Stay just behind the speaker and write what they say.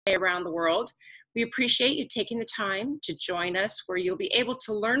around the world. We appreciate you taking the time to join us, where you'll be able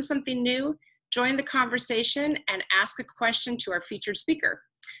to learn something new, join the conversation, and ask a question to our featured speaker.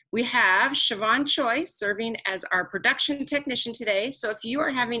 We have Siobhan Choi serving as our production technician today. So if you are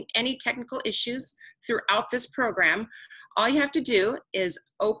having any technical issues throughout this program, all you have to do is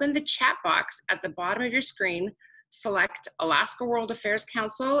open the chat box at the bottom of your screen, select Alaska World Affairs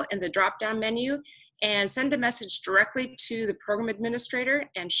Council in the drop-down menu, and send a message directly to the program administrator,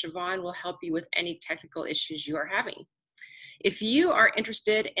 and Siobhan will help you with any technical issues you are having. If you are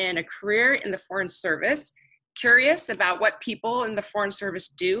interested in a career in the Foreign Service, curious about what people in the Foreign Service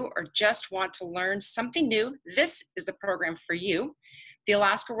do, or just want to learn something new, this is the program for you. The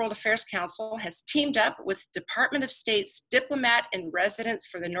Alaska World Affairs Council has teamed up with Department of State's Diplomat in Residence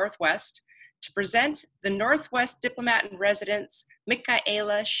for the Northwest to present the Northwest Diplomat in Residence,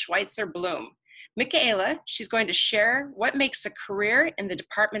 Micaela Schweitzer-Bluhm. Micaela, she's going to share what makes a career in the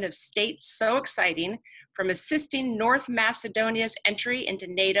Department of State so exciting, from assisting North Macedonia's entry into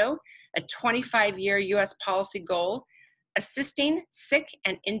NATO, a 25-year U.S. policy goal, assisting sick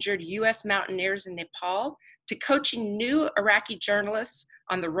and injured U.S. mountaineers in Nepal, to coaching new Iraqi journalists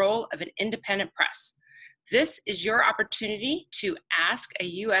on the role of an independent press. This is your opportunity to ask a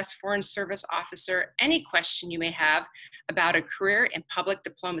U.S. Foreign Service officer any question you may have about a career in public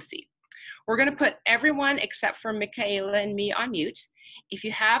diplomacy. We're going to put everyone except for Micaela and me on mute. If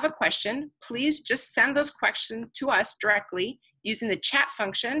you have a question, please just send those questions to us directly using the chat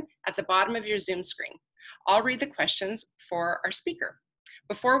function at the bottom of your Zoom screen. I'll read the questions for our speaker.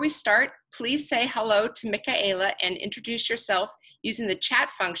 Before we start, please say hello to Micaela and introduce yourself using the chat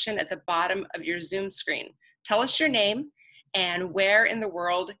function at the bottom of your Zoom screen. Tell us your name and where in the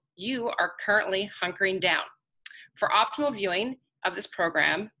world you are currently hunkering down. For optimal viewing of this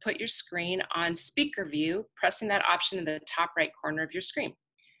program, put your screen on speaker view, pressing that option in the top right corner of your screen.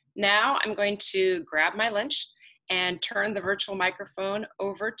 Now I'm going to grab my lunch and turn the virtual microphone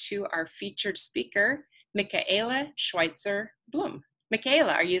over to our featured speaker, Micaela Schweitzer-Bluhm.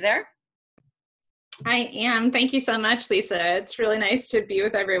 Micaela, are you there? I am. Thank you so much, Lisa. It's really nice to be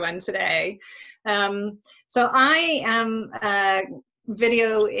with everyone today. So I am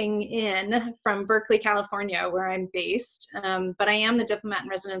videoing in from Berkeley, California, where I'm based, but I am the diplomat in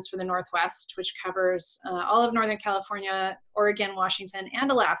residence for the Northwest, which covers all of Northern California, Oregon, Washington,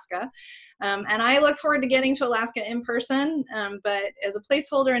 and Alaska. And I look forward to getting to Alaska in person, but as a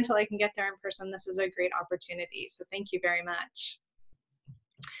placeholder until I can get there in person, this is a great opportunity. So thank you very much.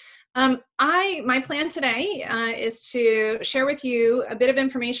 My plan today is to share with you a bit of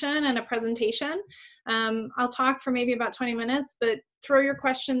information and a presentation. I'll talk for maybe about 20 minutes, but throw your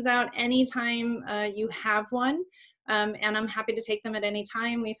questions out anytime you have one, and I'm happy to take them at any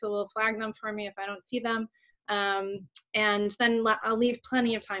time. Lisa will flag them for me if I don't see them. And then I'll leave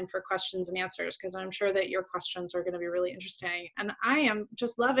plenty of time for questions and answers, because I'm sure that your questions are going to be really interesting. And I am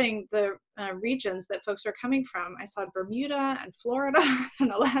just loving the regions that folks are coming from. I saw Bermuda and Florida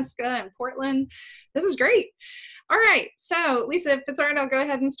and Alaska and Portland. This is great. All right. So Lisa, if it's all right, I'll go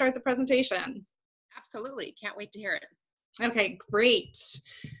ahead and start the presentation. Absolutely. Can't wait to hear it. Okay, great.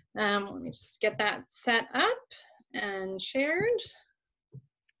 Let me just get that set up and shared.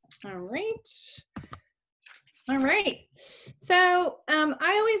 All right. All right, so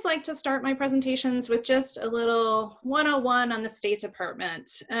I always like to start my presentations with just a little 101 on the State Department.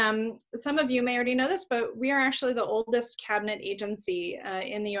 Some of you may already know this, but we are actually the oldest cabinet agency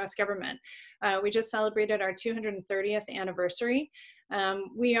in the US government. We just celebrated our 230th anniversary.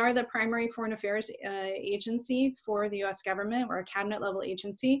 We are the primary foreign affairs agency for the US government. We're a cabinet level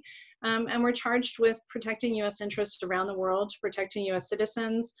agency. And we're charged with protecting US interests around the world, protecting US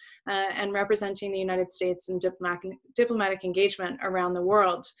citizens, and representing the United States in diplomatic engagement around the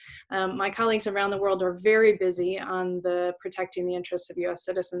world. My colleagues around the world are very busy on the protecting the interests of US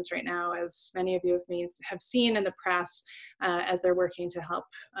citizens right now, as many of you have seen in the press, as they're working to help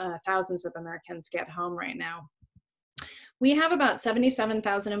thousands of Americans get home right now. We have about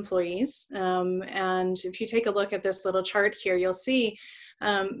 77,000 employees, and if you take a look at this little chart here, you'll see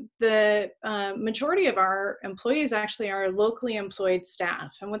the majority of our employees actually are locally employed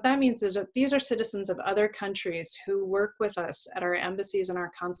staff. And what that means is that these are citizens of other countries who work with us at our embassies and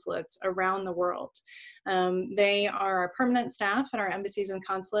our consulates around the world. They are our permanent staff at our embassies and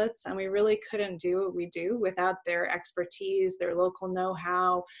consulates, and we really couldn't do what we do without their expertise, their local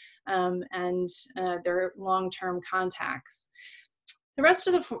know-how, and their long-term contacts. The rest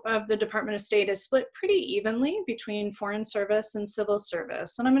of the Department of State is split pretty evenly between Foreign Service and Civil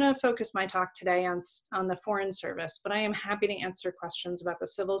Service. And I'm going to focus my talk today on the Foreign Service, but I am happy to answer questions about the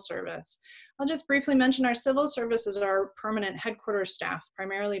Civil Service. I'll just briefly mention our civil service is our permanent headquarters staff,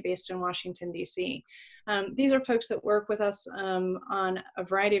 primarily based in Washington, D.C. These are folks that work with us on a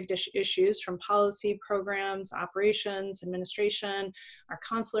variety of issues, from policy, programs, operations, administration, our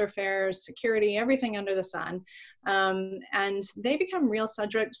consular affairs, security, everything under the sun. And they become real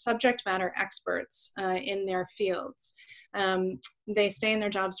subject matter experts in their fields. They stay in their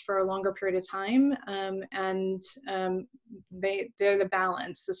jobs for a longer period of time, and they're the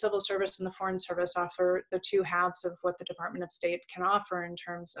balance. The civil service and the foreign service offer the two halves of what the Department of State can offer in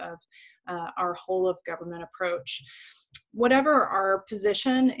terms of our whole of government approach. Whatever our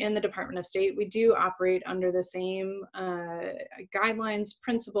position in the Department of State, we do operate under the same guidelines,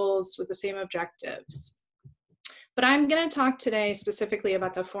 principles, with the same objectives. But I'm going to talk today specifically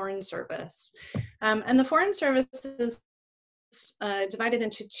about the Foreign Service. And the Foreign Service is divided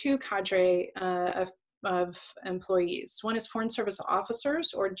into two cadre of employees. One is Foreign Service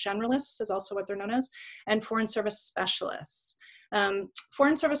officers, or generalists is also what they're known as, and Foreign Service specialists.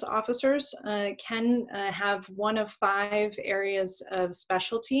 Foreign Service officers can have one of 5 areas of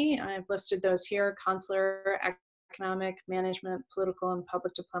specialty. I've listed those here: consular, economic, management, political, and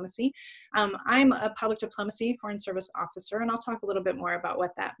public diplomacy. I'm a public diplomacy Foreign Service officer, and I'll talk a little bit more about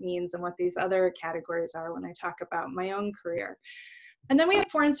what that means and what these other categories are when I talk about my own career. And then we have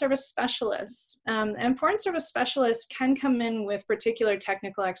Foreign Service specialists, and Foreign Service specialists can come in with particular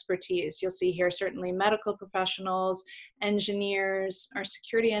technical expertise. You'll see here certainly medical professionals, engineers, our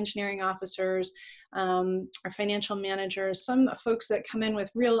security engineering officers, our financial managers, some folks that come in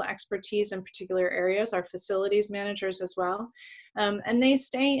with real expertise in particular areas, our facilities managers as well. And they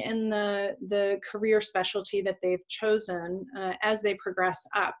stay in the career specialty that they've chosen as they progress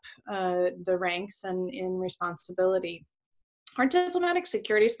up the ranks and in responsibility. Our diplomatic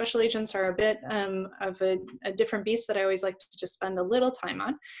security special agents are a bit of a different beast that I always like to just spend a little time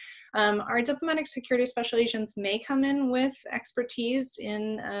on. Our diplomatic security special agents may come in with expertise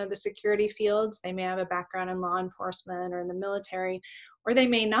in the security fields. They may have a background in law enforcement or in the military, or they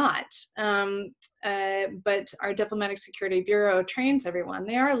may not. But our Diplomatic Security Bureau trains everyone.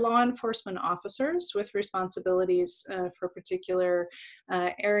 They are law enforcement officers with responsibilities for particular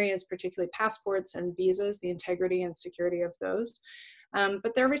areas, particularly passports and visas, the integrity and security of those.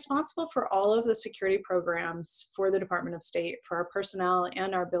 But they're responsible for all of the security programs for the Department of State, for our personnel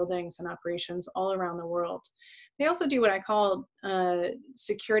and our buildings and operations all around the world. They also do what I call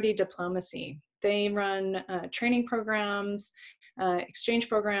security diplomacy. They run training programs, exchange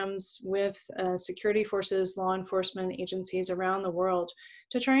programs with security forces, law enforcement agencies around the world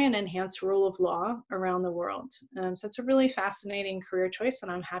to try and enhance rule of law around the world. So it's a really fascinating career choice,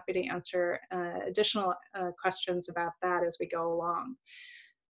 and I'm happy to answer additional questions about that as we go along.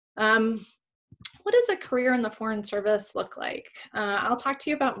 What does a career in the Foreign Service look like? I'll talk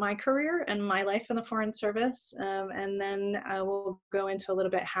to you about my career and my life in the Foreign Service, and then we'll go into a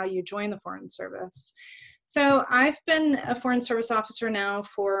little bit how you join the Foreign Service. So I've been a Foreign Service officer now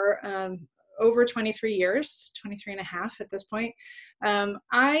for over 23 years, 23 and a half at this point.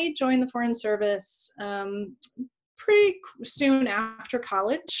 I joined the Foreign Service pretty soon after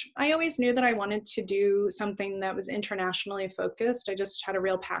college. I always knew that I wanted to do something that was internationally focused. I just had a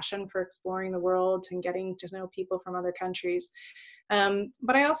real passion for exploring the world and getting to know people from other countries.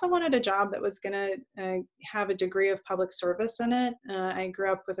 But I also wanted a job that was going to have a degree of public service in it. I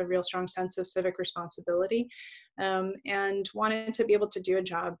grew up with a real strong sense of civic responsibility and wanted to be able to do a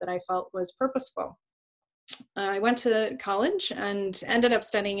job that I felt was purposeful. I went to college and ended up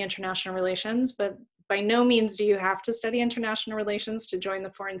studying international relations, but by no means do you have to study international relations to join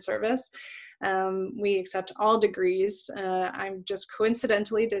the Foreign Service. We accept all degrees. I just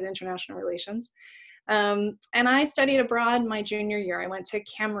coincidentally did international relations. And I studied abroad my junior year. I went to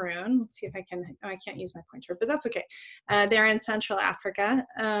Cameroon. Let's see if I can, oh, I can't use my pointer, but that's okay. They're in Central Africa.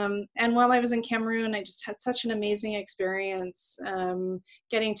 And while I was in Cameroon, I just had such an amazing experience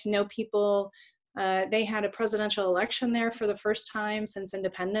getting to know people. They had a presidential election there for the first time since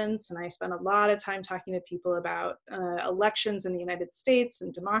independence, and I spent a lot of time talking to people about elections in the United States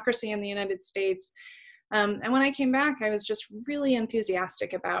and democracy in the United States. And when I came back, I was just really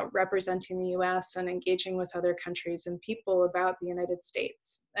enthusiastic about representing the US and engaging with other countries and people about the United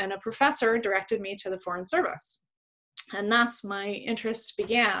States. And a professor directed me to the Foreign Service. And thus my interest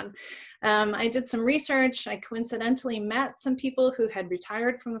began. I did some research. I coincidentally met some people who had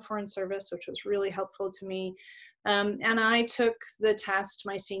retired from the Foreign Service, which was really helpful to me. And I took the test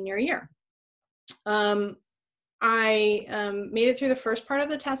my senior year. I made it through the first part of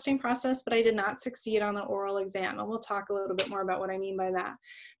the testing process, but I did not succeed on the oral exam. And we'll talk a little bit more about what I mean by that.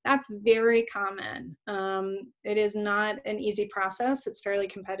 That's very common. It is not an easy process. It's fairly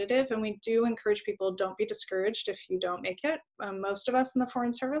competitive. And we do encourage people, don't be discouraged if you don't make it. Most of us in the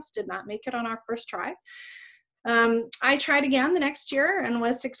Foreign Service did not make it on our first try. I tried again the next year and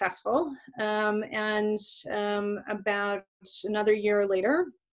was successful. About another year later,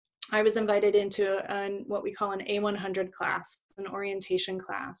 I was invited into what we call an A100 class, an orientation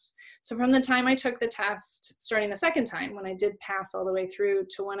class. So from the time I took the test, starting the second time, when I did pass all the way through,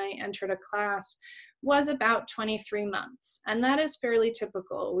 to when I entered a class, was about 23 months. And that is fairly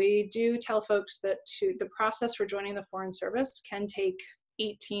typical. We do tell folks that the process for joining the Foreign Service can take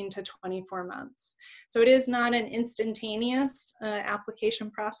 18 to 24 months. So it is not an instantaneous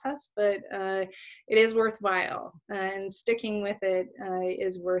application process, but it is worthwhile, and sticking with it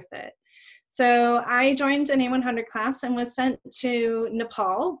is worth it. So I joined an A100 class and was sent to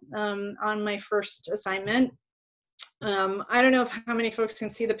Nepal on my first assignment. I don't know how many folks can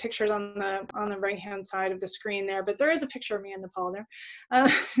see the pictures on the right-hand side of the screen there, but there is a picture of me in Nepal there.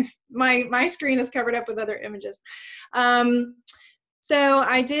 My screen is covered up with other images. So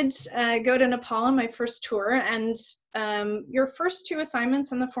I did go to Nepal on my first tour, and your first two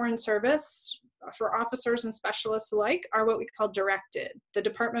assignments in the Foreign Service for officers and specialists alike are what we call directed. The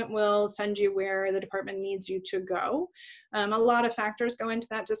department will send you where the department needs you to go. A lot of factors go into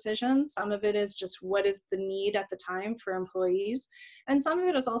that decision. Some of it is just what is the need at the time for employees. And some of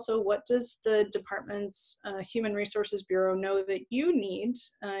it is also what does the department's Human Resources Bureau know that you need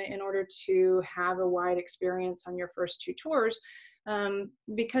in order to have a wide experience on your first two tours.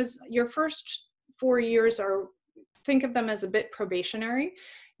 Because your first 4 years think of them as a bit probationary.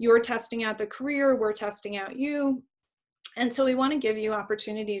 You're testing out the career, we're testing out you. And so we want to give you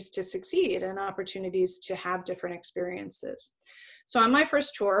opportunities to succeed and opportunities to have different experiences. So on my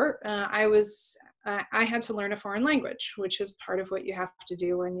first tour, I had to learn a foreign language, which is part of what you have to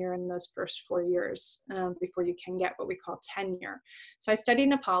do when you're in those first 4 years before you can get what we call tenure. So I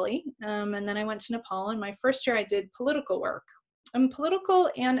studied Nepali, and then I went to Nepal, and my first year I did political work.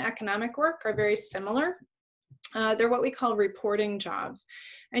 Political and economic work are very similar. They're what we call reporting jobs.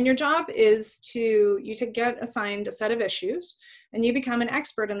 And your job is to get assigned a set of issues, and you become an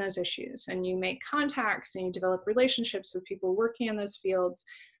expert in those issues, and you make contacts and you develop relationships with people working in those fields,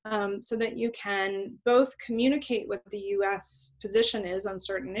 so that you can both communicate what the US position is on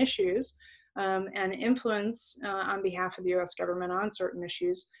certain issues and influence on behalf of the US government on certain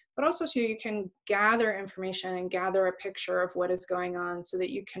issues, but also so you can gather information and gather a picture of what is going on so that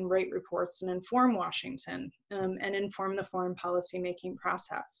you can write reports and inform Washington and inform the foreign policy making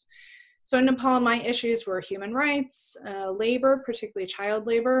process. So in Nepal, my issues were human rights, labor, particularly child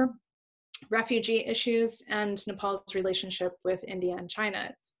labor, refugee issues, and Nepal's relationship with India and China,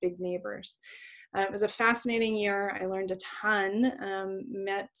 its big neighbors. It was a fascinating year. I learned a ton,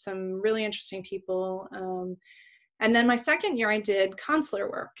 met some really interesting people. And then my second year, I did consular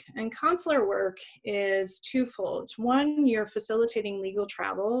work. And consular work is twofold. One, you're facilitating legal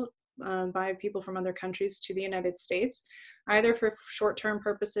travel by people from other countries to the United States, either for short-term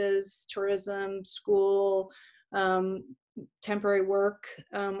purposes, tourism, school, temporary work,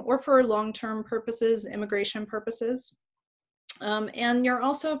 or for long-term purposes, immigration purposes. And you're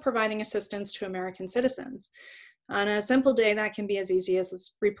also providing assistance to American citizens. On a simple day, that can be as easy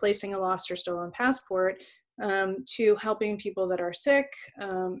as replacing a lost or stolen passport, to helping people that are sick,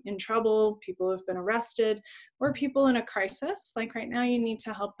 in trouble, people who have been arrested, or people in a crisis. Like right now, you need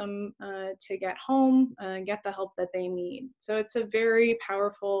to help them to get home, get the help that they need. So it's a very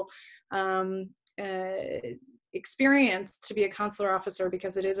powerful experience to be a consular officer,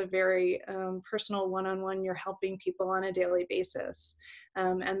 because it is a very personal one-on-one. You're helping people on a daily basis,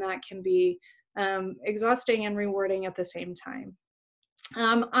 and that can be exhausting and rewarding at the same time.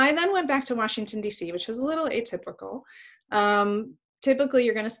 I then went back to Washington, D.C., which was a little atypical. Typically,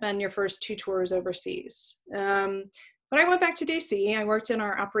 you're going to spend your first 2 tours overseas. But I went back to D.C. I worked in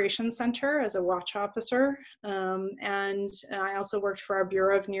our operations center as a watch officer, and I also worked for our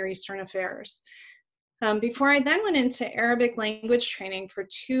Bureau of Near Eastern Affairs. Before I then went into Arabic language training for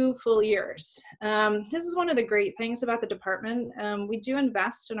 2 full years. This is one of the great things about the department. We do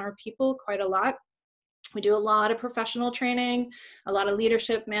invest in our people quite a lot. We do a lot of professional training, a lot of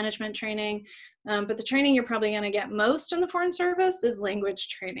leadership management training, but the training you're probably going to get most in the Foreign Service is language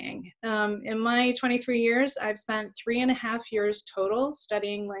training. In my 23 years, I've spent 3.5 years total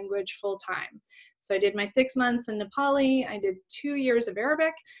studying language full time. So I did my 6 months in Nepali, I did 2 years of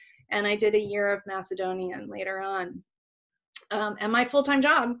Arabic, and I did a year of Macedonian later on. And my full-time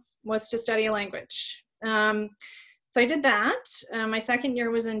job was to study a language. So I did that. My second year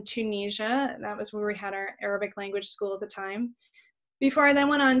was in Tunisia. That was where we had our Arabic language school at the time. Before I then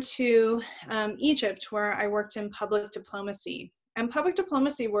went on to Egypt, where I worked in public diplomacy. And public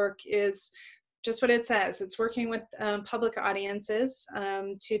diplomacy work is just what it says. It's working with public audiences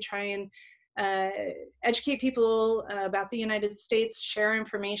to try and educate people about the United States, share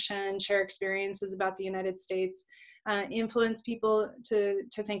information, share experiences about the United States, influence people to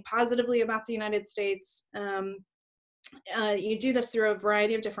think positively about the United States. You do this through a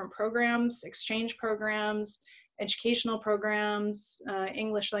variety of different programs, exchange programs, educational programs,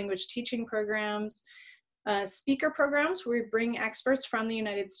 English language teaching programs, speaker programs where we bring experts from the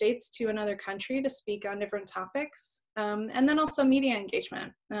United States to another country to speak on different topics, and then also media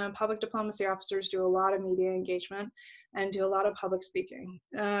engagement. Public diplomacy officers do a lot of media engagement and do a lot of public speaking.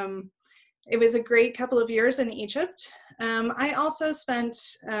 It was a great couple of years in Egypt. I also spent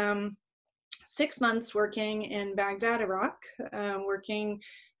 6 months working in Baghdad, Iraq, working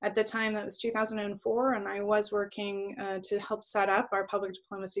at the time, that was 2004, and I was working to help set up our public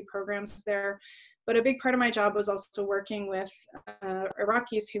diplomacy programs there. But a big part of my job was also working with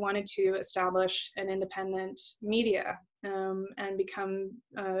Iraqis who wanted to establish an independent media and become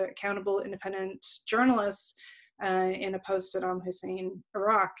accountable independent journalists in a post-Saddam Hussein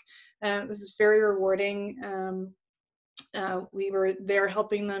Iraq. It was very rewarding. We were there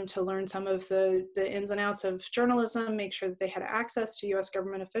helping them to learn some of the ins and outs of journalism, make sure that they had access to US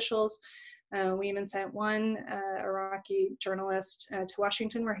government officials. We even sent one Iraqi journalist to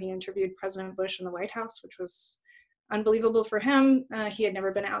Washington where he interviewed President Bush in the White House, which was unbelievable for him. He had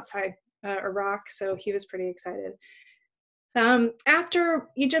never been outside Iraq, so he was pretty excited. After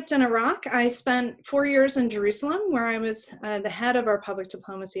Egypt and Iraq, I spent 4 years in Jerusalem, where I was the head of our public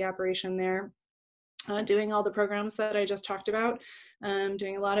diplomacy operation there, doing all the programs that I just talked about,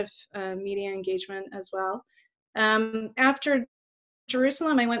 doing a lot of media engagement as well. After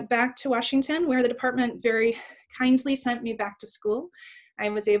Jerusalem, I went back to Washington, where the department very kindly sent me back to school. I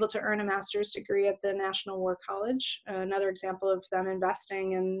was able to earn a master's degree at the National War College, another example of them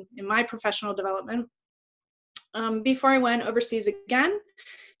investing in my professional development. Before I went overseas again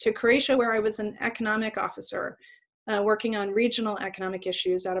to Croatia, where I was an economic officer, working on regional economic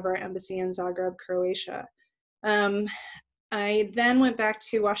issues out of our embassy in Zagreb, Croatia. I then went back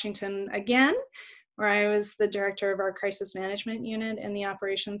to Washington again, where I was the director of our crisis management unit in the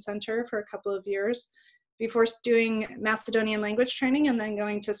operations center for a couple of years, before doing Macedonian language training and then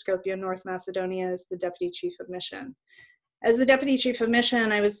going to Skopje, North Macedonia as the deputy chief of mission. As the deputy chief of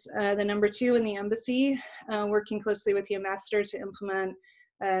mission, I was the number 2 in the embassy, working closely with the ambassador to implement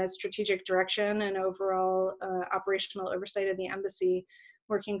strategic direction and overall operational oversight of the embassy,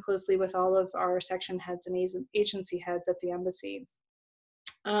 working closely with all of our section heads and agency heads at the embassy.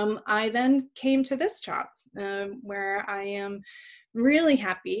 I then came to this job where I am really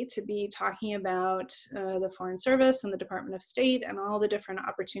happy to be talking about the Foreign Service and the Department of State and all the different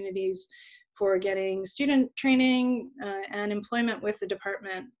opportunities for getting student training and employment with the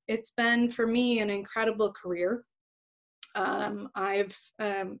department. It's been, for me, an incredible career. I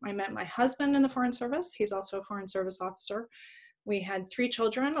met my husband in the Foreign Service. He's also a Foreign Service officer. We had 3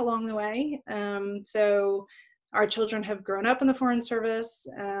 children along the way. So our children have grown up in the Foreign Service,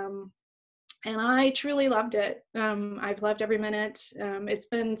 and I truly loved it. I've loved every minute. It's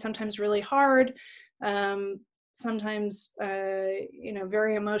been sometimes really hard, sometimes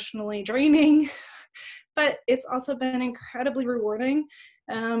very emotionally draining, but it's also been incredibly rewarding.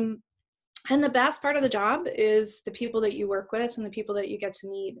 And the best part of the job is the people that you work with and the people that you get to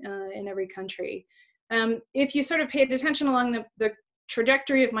meet in every country. If you sort of paid attention along the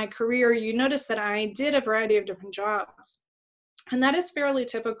trajectory of my career, you notice that I did a variety of different jobs. And that is fairly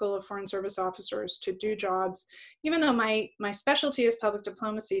typical of Foreign Service officers, to do jobs, even though my specialty is public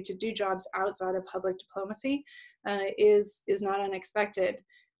diplomacy, to do jobs outside of public diplomacy is not unexpected.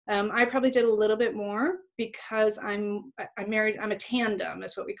 I probably did a little bit more because I'm married. I'm a tandem,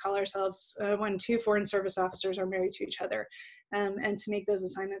 is what we call ourselves when 2 Foreign Service officers are married to each other. And to make those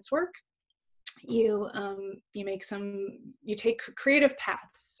assignments work, you take creative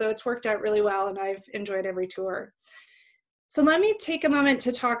paths. So it's worked out really well, and I've enjoyed every tour. So let me take a moment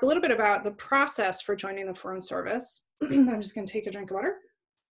to talk a little bit about the process for joining the Foreign Service. I'm just going to take a drink of water.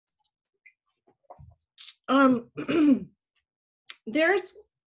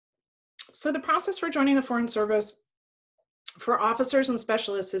 So the process for joining the Foreign Service for officers and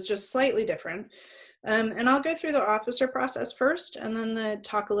specialists is just slightly different. And I'll go through the officer process first, and then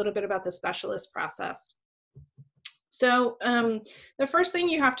talk a little bit about the specialist process. So the first thing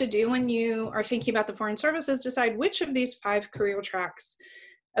you have to do when you are thinking about the Foreign Service is decide which of these 5 career tracks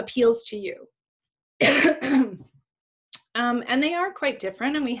appeals to you. And they are quite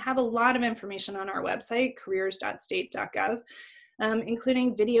different, and we have a lot of information on our website, careers.state.gov,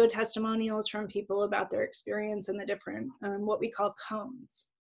 including video testimonials from people about their experience in the different, what we call cones.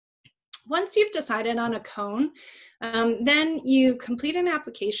 Once you've decided on a cone, then you complete an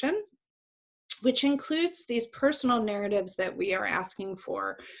application, which includes these personal narratives that we are asking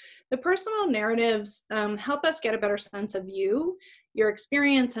for. The personal narratives help us get a better sense of you, your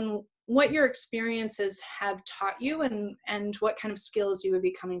experience, and what your experiences have taught you, and what kind of skills you would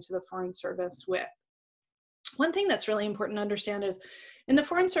be coming to the Foreign Service with. One thing that's really important to understand is in the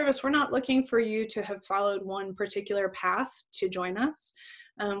Foreign Service, we're not looking for you to have followed one particular path to join us.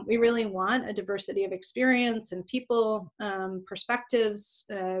 We really want a diversity of experience and people, perspectives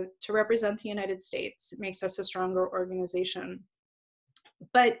to represent the United States. It makes us a stronger organization.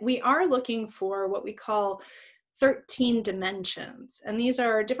 But we are looking for what we call 13 dimensions. And these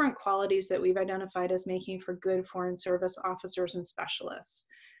are different qualities that we've identified as making for good Foreign Service officers and specialists.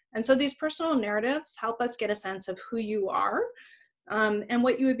 And so these personal narratives help us get a sense of who you are and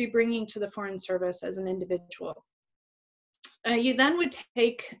what you would be bringing to the Foreign Service as an individual. You then would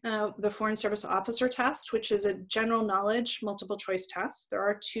take the Foreign Service Officer Test, which is a general knowledge multiple choice test. There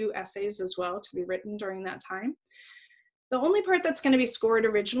are 2 essays as well to be written during that time. The only part that's going to be scored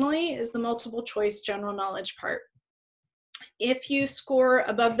originally is the multiple choice general knowledge part. If you score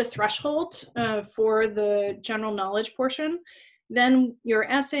above the threshold for the general knowledge portion, then your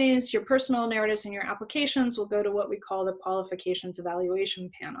essays, your personal narratives, and your applications will go to what we call the Qualifications Evaluation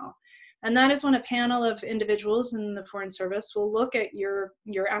Panel. And that is when a panel of individuals in the Foreign Service will look at your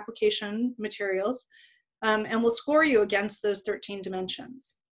application materials and will score you against those 13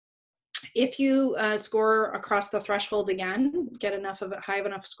 dimensions. If you score across the threshold again, get enough of a high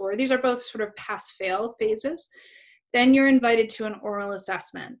enough score, these are both sort of pass-fail phases, then you're invited to an oral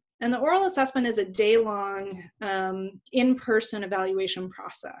assessment. And the oral assessment is a day-long in-person evaluation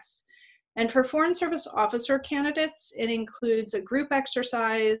process. And for Foreign Service officer candidates, it includes a group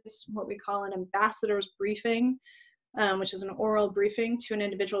exercise, what we call an ambassador's briefing, which is an oral briefing to an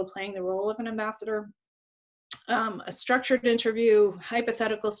individual playing the role of an ambassador, a structured interview,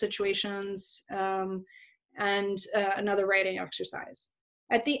 hypothetical situations, and another writing exercise.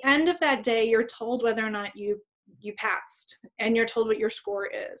 At the end of that day, you're told whether or not you passed, and you're told what your score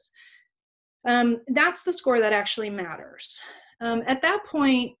is. That's the score that actually matters. At that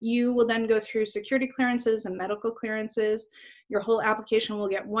point, you will then go through security clearances and medical clearances. Your whole application will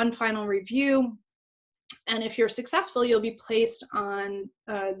get one final review. And if you're successful, you'll be placed on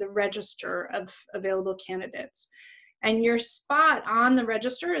the register of available candidates. And your spot on the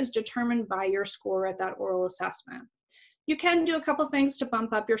register is determined by your score at that oral assessment. You can do a couple things to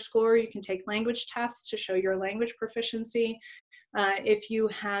bump up your score. You can take language tests to show your language proficiency. If you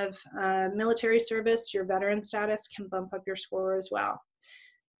have military service, your veteran status can bump up your score as well.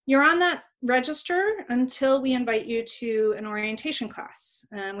 You're on that register until we invite you to an orientation class.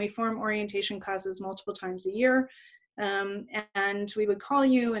 We form orientation classes multiple times a year, and we would call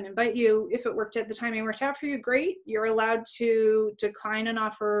you and invite you. If it worked at the timing worked out for you, great. You're allowed to decline an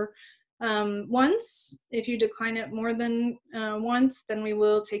offer once. If you decline it more than once, then we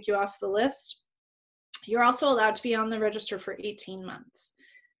will take you off the list. You're also allowed to be on the register for 18 months.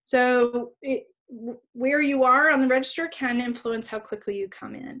 So where you are on the register can influence how quickly you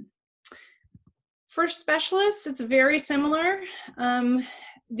come in. For specialists, it's very similar.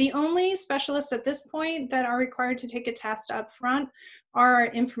 The only specialists at this point that are required to take a test up front are our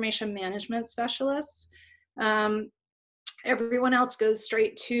information management specialists. Everyone else goes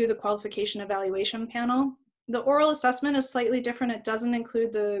straight to the qualification evaluation panel. The oral assessment is slightly different. It doesn't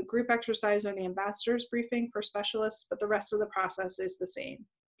include the group exercise or the ambassador's briefing for specialists, but the rest of the process is the same.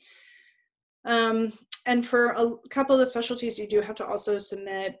 And for a couple of the specialties, you do have to also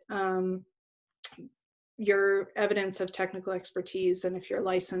submit your evidence of technical expertise and if you're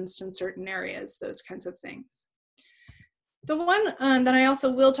licensed in certain areas, those kinds of things. The one that I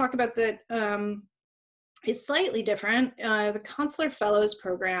also will talk about that is slightly different, the Consular Fellows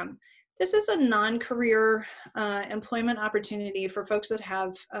Program. This is a non-career employment opportunity for folks that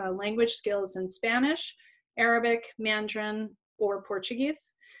have language skills in Spanish, Arabic, Mandarin, or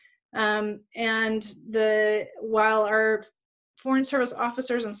Portuguese. And while our Foreign Service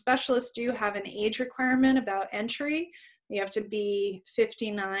officers and specialists do have an age requirement about entry, you have to be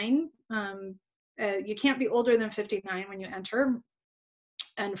 59. You can't be older than 59 when you enter.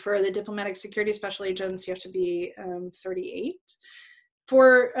 And for the diplomatic security special agents, you have to be 38.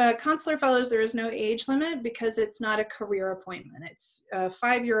 For consular fellows, there is no age limit because it's not a career appointment. It's a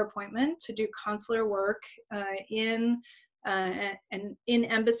 5-year appointment to do consular work in and in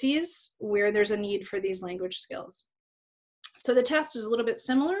embassies where there's a need for these language skills. So the test is a little bit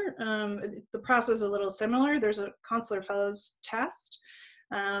similar. The process is a little similar. There's a consular fellows test.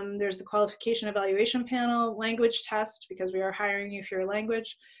 There's the qualification evaluation panel, language test, because we are hiring you for your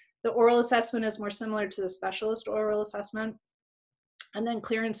language. The oral assessment is more similar to the specialist oral assessment. And then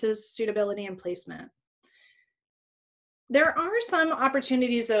clearances, suitability, and placement. There are some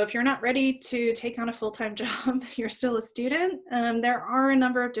opportunities, though, if you're not ready to take on a full-time job, you're still a student. There are a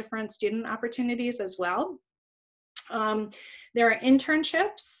number of different student opportunities as well. There are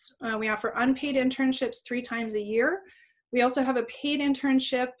internships. We offer unpaid internships 3 times a year. We also have a paid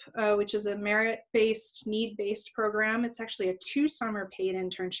internship, which is a merit-based, need-based program. It's actually a 2-summer paid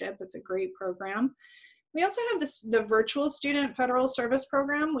internship. It's a great program. We also have the virtual student federal service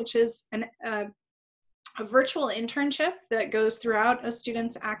program, which is a virtual internship that goes throughout a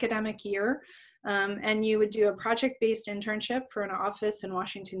student's academic year. And you would do a project-based internship for an office in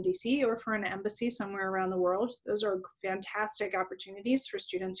Washington, D.C., or for an embassy somewhere around the world. Those are fantastic opportunities for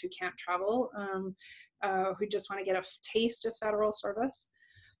students who can't travel, who just want to get a taste of federal service.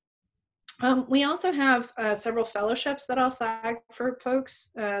 We also have several fellowships that I'll flag for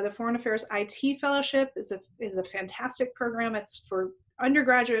folks. The Foreign Affairs IT Fellowship is a fantastic program. It's for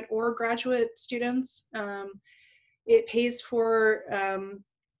undergraduate or graduate students. It pays for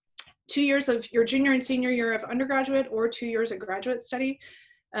 2 years of your junior and senior year of undergraduate or 2 years of graduate study.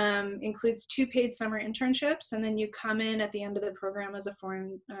 Includes 2 paid summer internships, and then you come in at the end of the program as a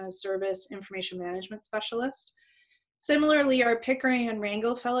Foreign Service Information Management Specialist. Similarly, our Pickering and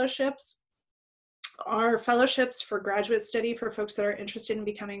Wrangell fellowships are fellowships for graduate study for folks that are interested in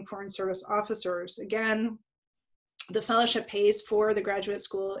becoming Foreign Service officers. Again, the fellowship pays for the graduate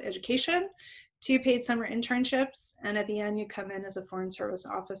school education, 2 paid summer internships, and at the end you come in as a Foreign Service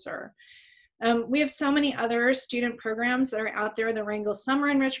officer. We have so many other student programs that are out there. The Wrangell Summer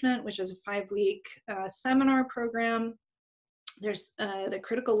Enrichment, which is a 5-week seminar program. There's the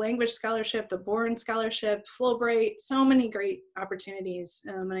Critical Language Scholarship, the Bourne Scholarship, Fulbright, so many great opportunities.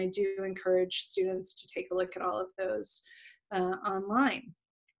 And I do encourage students to take a look at all of those online.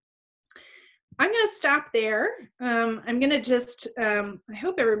 I'm going to stop there. I'm going to just, I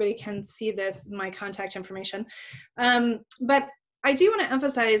hope everybody can see this, my contact information. But I do want to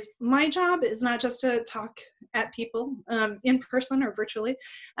emphasize my job is not just to talk at people in person or virtually,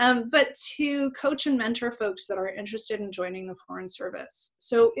 but to coach and mentor folks that are interested in joining the Foreign Service.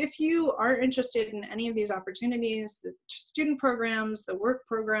 So if you are interested in any of these opportunities, the student programs, the work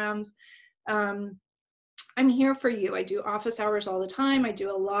programs, I'm here for you. I do office hours all the time. I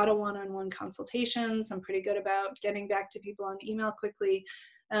do a lot of one-on-one consultations. I'm pretty good about getting back to people on email quickly.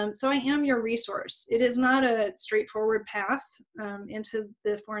 So I am your resource. It is not a straightforward path into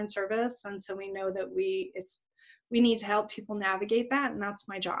the Foreign Service, and so we know that we need to help people navigate that, and that's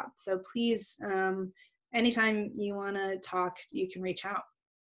my job. So please, anytime you want to talk, you can reach out.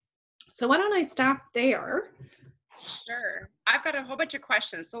 So why don't I stop there? Sure. I've got a whole bunch of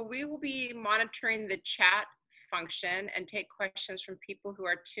questions. So we will be monitoring the chat function and take questions from people who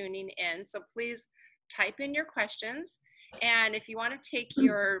are tuning in. So please type in your questions. And if you want to take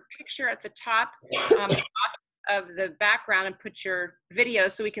your picture at the top of the background and put your video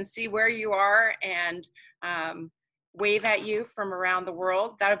so we can see where you are and wave at you from around the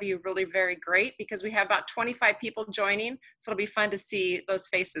world, that would be really very great, because we have about 25 people joining. So it'll be fun to see those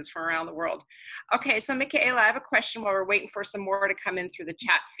faces from around the world. Okay, so Micaela, I have a question while we're waiting for some more to come in through the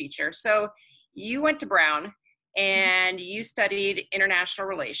chat feature. So you went to Brown and you studied international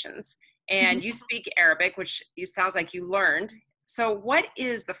relations. And you speak Arabic, which sounds like you learned. So what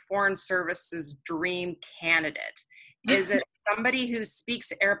is the Foreign Service's dream candidate? Is it somebody who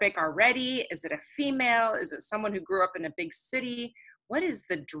speaks Arabic already? Is it a female? Is it someone who grew up in a big city? What is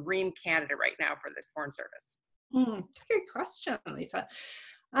the dream candidate right now for the Foreign Service? That's a good question, Lisa.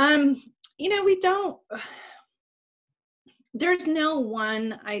 You know, there's no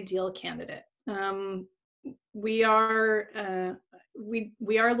one ideal candidate. We are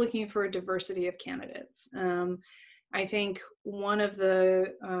looking for a diversity of candidates. I think one of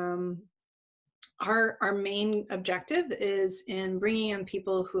the our main objective is in bringing in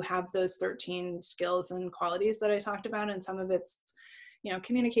people who have those 13 skills and qualities that I talked about, and some of it's, you know,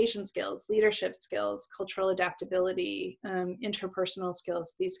 communication skills, leadership skills, cultural adaptability, interpersonal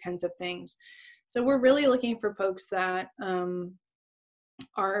skills, these kinds of things. So we're really looking for folks that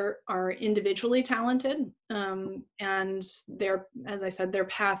are individually talented, and as I said, their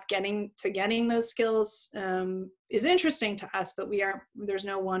path getting those skills is interesting to us, but there's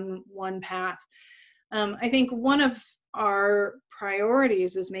no one path. I think one of our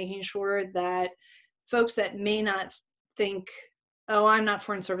priorities is making sure that folks that may not think, oh, I'm not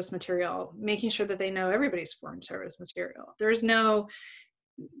foreign service material, making sure that they know everybody's foreign service material. There's, you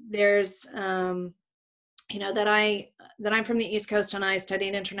know, that I'm from the East Coast and I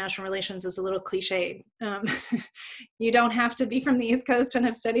studied international relations is a little cliche. You don't have to be from the East Coast and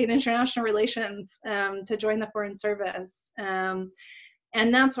have studied international relations to join the Foreign Service. And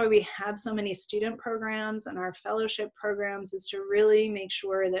that's why we have so many student programs and our fellowship programs, is to really make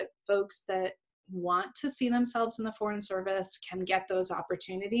sure that folks that want to see themselves in the Foreign Service can get those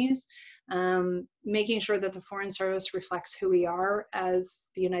opportunities. Making sure that the Foreign Service reflects who we are as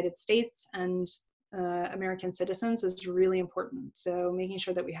the United States and American citizens is really important. So making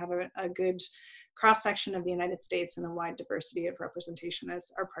sure that we have a good cross-section of the United States and a wide diversity of representation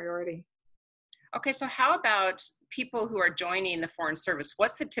is our priority. Okay, so how about people who are joining the Foreign Service?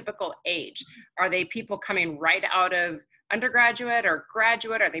 What's the typical age? Are they people coming right out of undergraduate or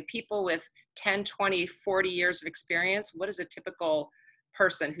graduate? Are they people with 10, 20, 40 years of experience? What is a typical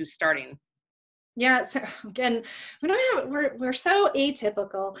person who's starting? Yeah, so again, we're so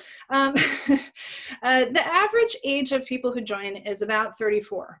atypical. The average age of people who join is about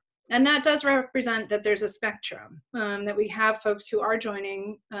 34. And that does represent that there's a spectrum, that we have folks who are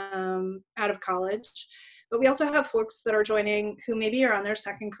joining out of college, but we also have folks that are joining who maybe are on their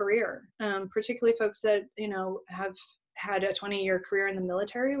second career, particularly folks that, you know, have had a 20-year career in the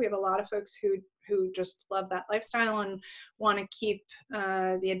military. We have a lot of folks who just love that lifestyle and want to keep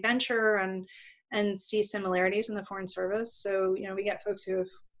the adventure and see similarities in the Foreign Service. So, you know, we get folks who have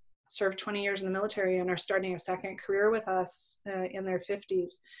served 20 years in the military and are starting a second career with us in their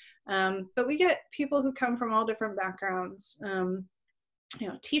 50s. But we get people who come from all different backgrounds, you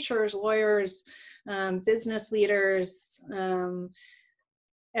know, teachers, lawyers, business leaders,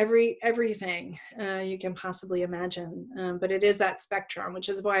 everything you can possibly imagine. But it is that spectrum, which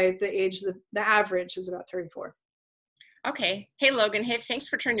is why the average is about 34. Okay. Hey, Logan. Hey, thanks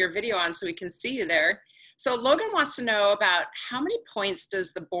for turning your video on so we can see you there. So Logan wants to know about how many points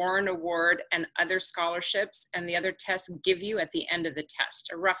does the Bourne Award and other scholarships and the other tests give you at the end of the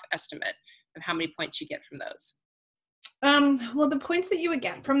test, a rough estimate of how many points you get from those. Well, the points that you would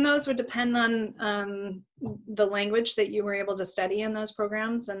get from those would depend on the language that you were able to study in those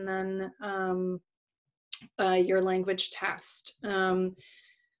programs, and then your language test.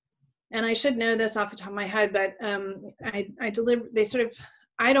 And I should know this off the top of my head, but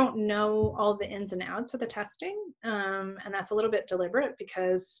I don't know all the ins and outs of the testing, and that's a little bit deliberate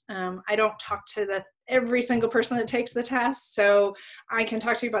because I don't talk to every single person that takes the test. So I can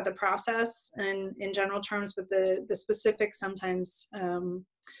talk to you about the process and in general terms, but the specifics sometimes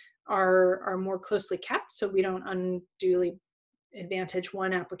are more closely kept, so we don't unduly advantage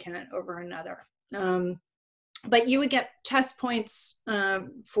one applicant over another. But you would get test points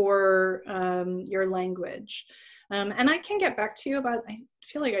for your language. And I can get back to you about, I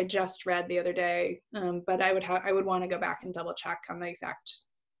feel like I just read the other day, but I would want to go back and double check on the exact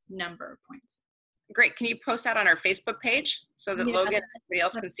number of points. Great. Can you post that on our Facebook page so that Logan and everybody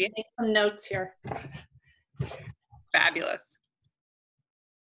else can see it? Make some notes here. Fabulous.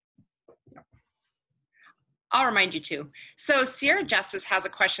 I'll remind you too. So Sierra Justice has a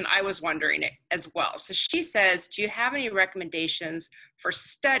question I was wondering as well. So she says, do you have any recommendations for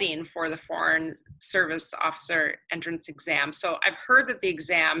studying for the Foreign Service Officer entrance exam? So I've heard that the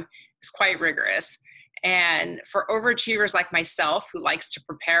exam is quite rigorous. And for overachievers like myself, who likes to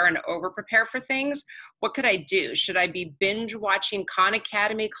prepare and over-prepare for things, what could I do? Should I be binge watching Khan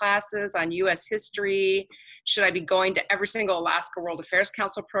Academy classes on US history? Should I be going to every single Alaska World Affairs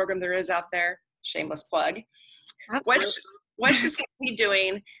Council program there is out there? Shameless plug. What should someone be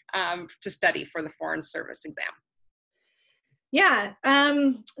doing to study for the Foreign Service exam? Yeah,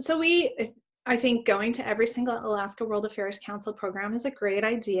 so I think going to every single Alaska World Affairs Council program is a great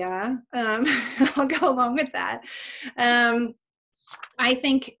idea. I'll go along with that. I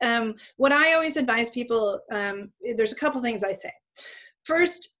think what I always advise people, there's a couple things I say.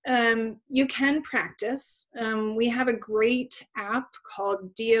 First, you can practice. We have a great app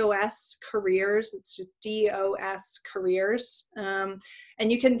called DOS Careers. It's just DOS Careers.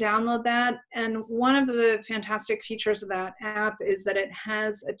 And you can download that. And one of the fantastic features of that app is that it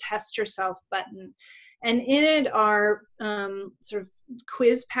has a test yourself button. And in it are sort of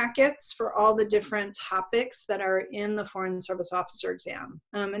quiz packets for all the different topics that are in the Foreign Service Officer exam.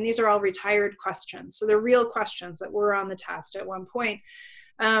 And these are all retired questions. So they're real questions that were on the test at one point.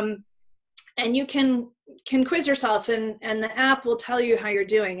 and you can quiz yourself, and the app will tell you how you're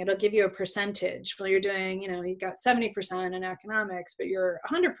doing. It'll give you a percentage. Well, you're doing, you got 70% in economics, but you're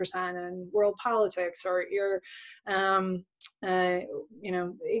 100% in world politics, or you're,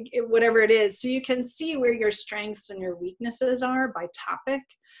 whatever it is. So you can see where your strengths and your weaknesses are by topic.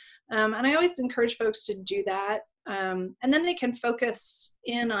 And I always encourage folks to do that. And then they can focus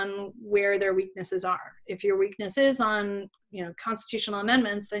in on where their weaknesses are. If your weakness is on, constitutional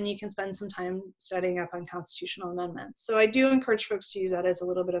amendments, then you can spend some time studying up on constitutional amendments. So I do encourage folks to use that as a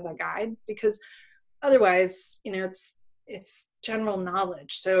little bit of a guide, because otherwise, it's general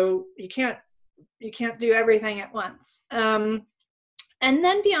knowledge. So you can't do everything at once. And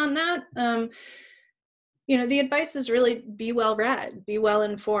then beyond that, the advice is really be well read, be well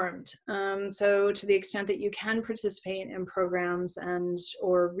informed. So to the extent that you can participate in programs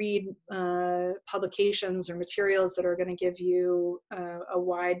or read publications or materials that are going to give you a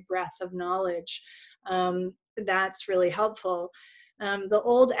wide breadth of knowledge, that's really helpful. The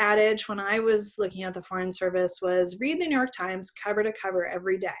old adage when I was looking at the Foreign Service was read the New York Times cover to cover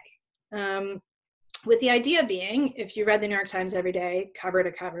every day. With the idea being, if you read the New York Times every day, cover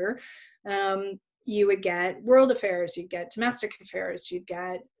to cover, you would get world affairs, you'd get domestic affairs, you'd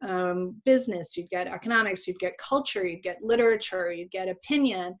get business, you'd get economics, you'd get culture, you'd get literature, you'd get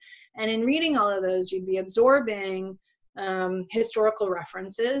opinion. And in reading all of those, you'd be absorbing historical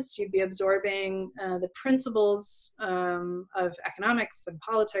references, you'd be absorbing the principles of economics and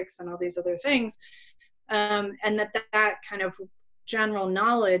politics and all these other things. And that kind of general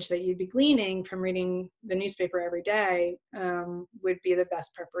knowledge that you'd be gleaning from reading the newspaper every day would be the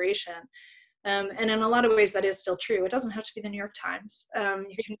best preparation. And in a lot of ways, that is still true. It doesn't have to be the New York Times.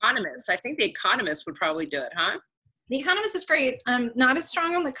 Economist. I think The Economist would probably do it, huh? The Economist is great. Not as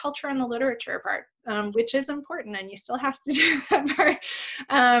strong on the culture and the literature part, which is important, and you still have to do that part.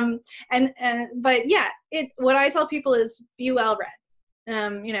 But yeah, what I tell people is be well read.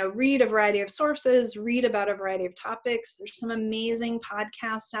 Read a variety of sources, read about a variety of topics. There's some amazing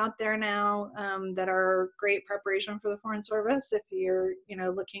podcasts out there now that are great preparation for the Foreign Service. If you're,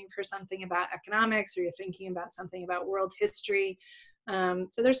 looking for something about economics, or you're thinking about something about world history. So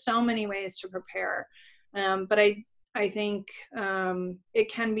there's so many ways to prepare. But I think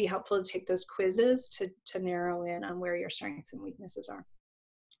it can be helpful to take those quizzes to narrow in on where your strengths and weaknesses are.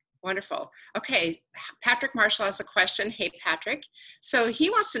 Wonderful. Okay, Patrick Marshall has a question. Hey, Patrick. So he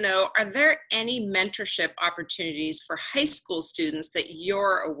wants to know, are there any mentorship opportunities for high school students that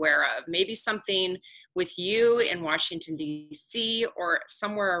you're aware of? Maybe something with you in Washington, D.C. or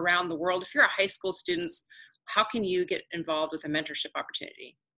somewhere around the world. If you're a high school student, how can you get involved with a mentorship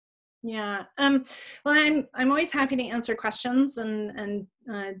opportunity? Yeah. Well, I'm always happy to answer questions and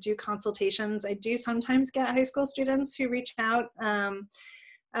do consultations. I do sometimes get high school students who reach out.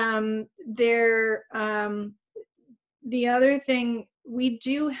 The other thing, we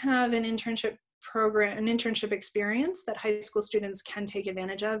do have an internship program, an internship experience that high school students can take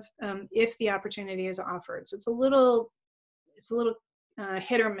advantage of if the opportunity is offered. So it's a little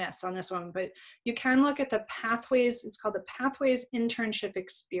hit or miss on this one, but you can look at the Pathways. It's called the Pathways Internship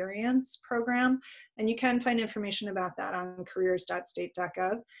Experience Program, and you can find information about that on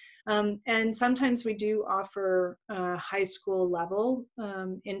careers.state.gov. And sometimes we do offer high school level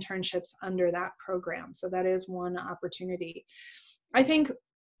internships under that program. So that is one opportunity. I think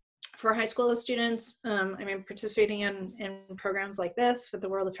for high school students, participating in programs like this with the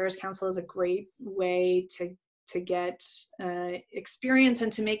World Affairs Council is a great way to get experience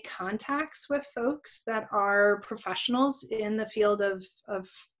and to make contacts with folks that are professionals in the field of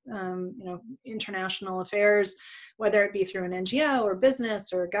international affairs, whether it be through an NGO or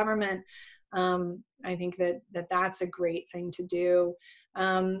business or government. I think that's a great thing to do.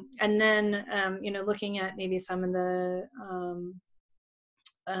 And then, looking at maybe some of the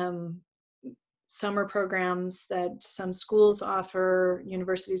summer programs that some schools offer,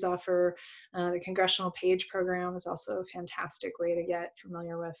 universities offer. The Congressional Page Program is also a fantastic way to get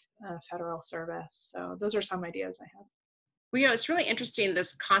familiar with federal service. So those are some ideas I have. Well, it's really interesting,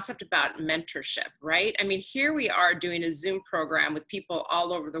 this concept about mentorship, right? I mean, here we are doing a Zoom program with people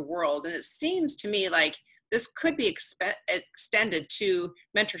all over the world, and it seems to me like this could be extended to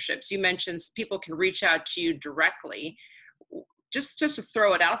mentorships. You mentioned people can reach out to you directly. Just to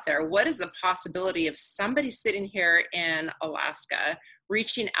throw it out there, what is the possibility of somebody sitting here in Alaska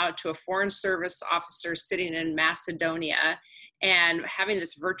reaching out to a Foreign Service officer sitting in Macedonia and having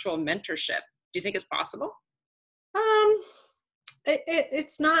this virtual mentorship? Do you think it's possible?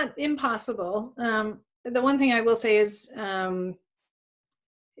 It's not impossible. The one thing I will say is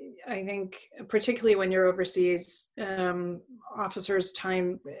I think particularly when you're overseas, officers'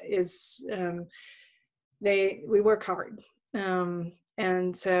 time is, we work hard.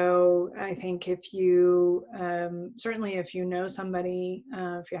 And so I think if you, certainly if you know somebody,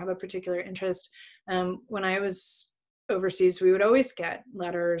 if you have a particular interest, when I was overseas, we would always get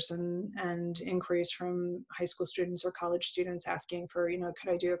letters and inquiries from high school students or college students asking for, could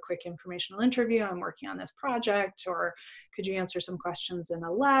I do a quick informational interview? I'm working on this project, or could you answer some questions in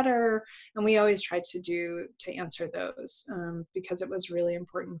a letter? And we always tried to answer those because it was really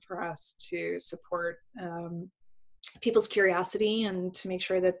important for us to support people's curiosity and to make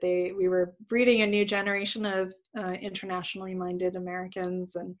sure that we were breeding a new generation of internationally minded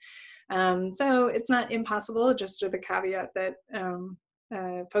Americans. And so it's not impossible, just with the caveat that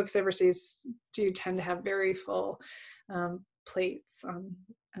folks overseas do tend to have very full plates.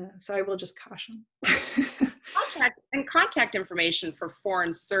 So I will just caution. Contact information for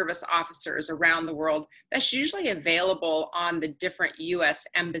foreign service officers around the world, that's usually available on the different U.S.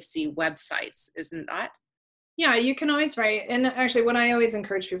 embassy websites, isn't that? Yeah, you can always write. And actually, what I always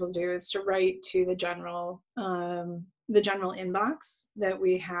encourage people to do is to write to the general inbox that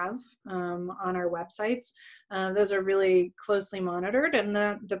we have on our websites. Those are really closely monitored, and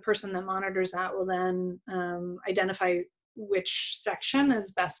the person that monitors that will then identify which section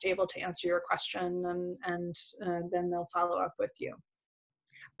is best able to answer your question, and then they'll follow up with you.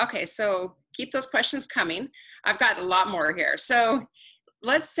 Okay, so keep those questions coming. I've got a lot more here. So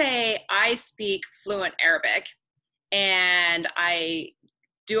let's say I speak fluent Arabic and I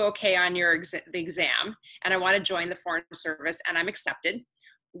do okay on the exam, and I want to join the Foreign Service and I'm accepted.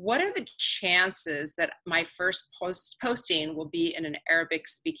 What are the chances that my first posting will be in an Arabic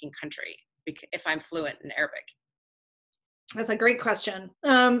speaking country if I'm fluent in Arabic? That's a great question.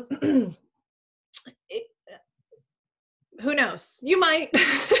 Who knows? You might.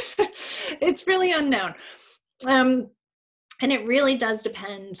 It's really unknown. And it really does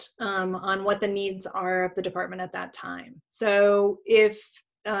depend on what the needs are of the department at that time. So if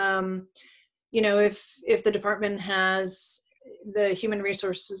the department has the human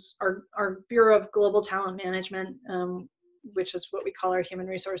resources, our Bureau of Global Talent Management, which is what we call our human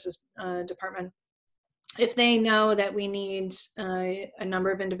resources department, if they know that we need a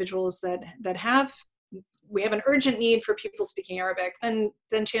number of individuals we have an urgent need for people speaking Arabic, then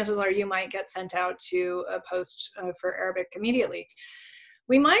chances are you might get sent out to a post for Arabic immediately.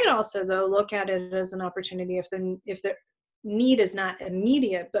 We might also, though, look at it as an opportunity if the need is not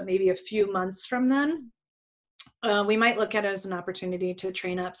immediate, but maybe a few months from then. We might look at it as an opportunity to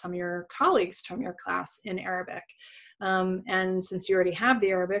train up some of your colleagues from your class in Arabic. And since you already have the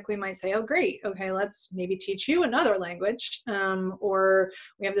Arabic, we might say, oh, great, okay, let's maybe teach you another language. Or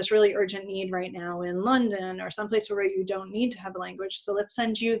we have this really urgent need right now in London or someplace where you don't need to have a language. So let's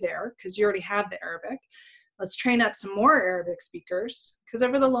send you there because you already have the Arabic. Let's train up some more Arabic speakers, because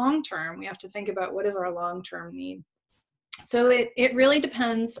over the long term, we have to think about what is our long-term need. So it really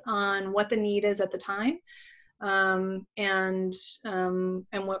depends on what the need is at the time. And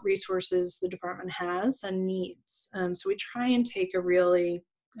what resources the department has and needs. So we try and take a really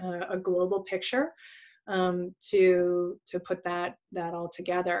a global picture to put that all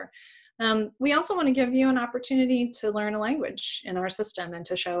together. We also want to give you an opportunity to learn a language in our system and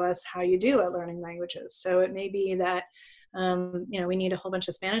to show us how you do at learning languages. So it may be that we need a whole bunch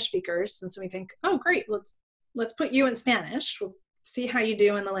of Spanish speakers, and so we think, oh, great, let's put you in Spanish. We'll see how you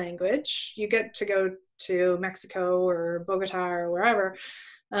do in the language. You get to go to Mexico or Bogota or wherever.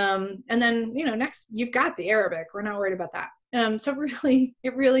 And then, next you've got the Arabic. We're not worried about that. So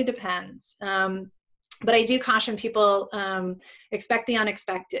it really depends. But I do caution people, expect the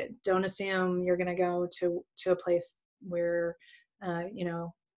unexpected. Don't assume you're going to go to a place where,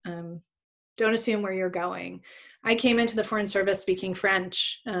 don't assume where you're going. I came into the Foreign Service speaking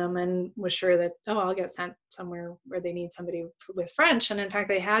French and was sure that, I'll get sent somewhere where they need somebody with French. And in fact,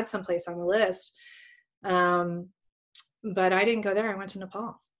 they had someplace on the list. But I didn't go there. I went to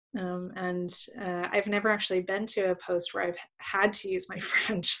Nepal. And I've never actually been to a post where I've had to use my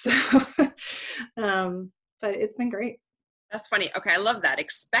French. So, but it's been great. That's funny. Okay, I love that.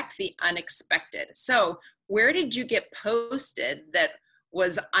 Expect the unexpected. So where did you get posted that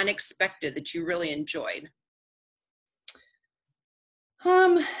was unexpected that you really enjoyed?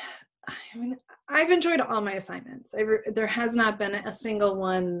 I've enjoyed all my assignments. There has not been a single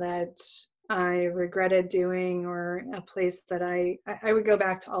one that I regretted doing, or a place that I would go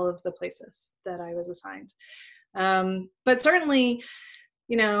back to all of the places that I was assigned. But certainly,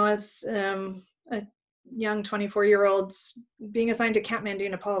 as a young 24-year-old being assigned to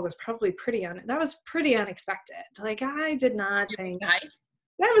Kathmandu, Nepal was probably pretty unexpected. Like, I did not think.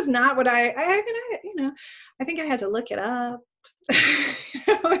 that was not what I mean, I think I had to look it up.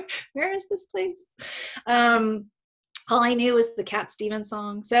 Where is this place? All I knew was the Cat Stevens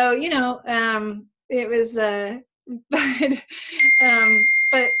song. So, it was,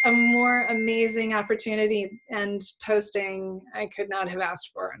 but a more amazing opportunity and posting I could not have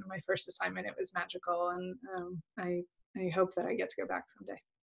asked for on my first assignment. It was magical. And I hope that I get to go back someday.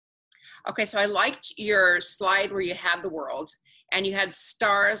 Okay, so I liked your slide where you had the world and you had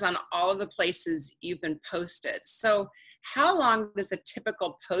stars on all of the places you've been posted. So how long does a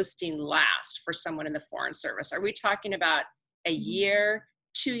typical posting last for someone in the Foreign Service? Are we talking about a year,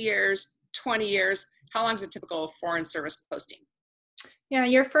 2 years, 20 years? How long is a typical Foreign Service posting? Yeah,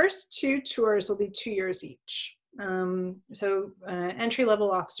 your first 2 tours will be 2 years each.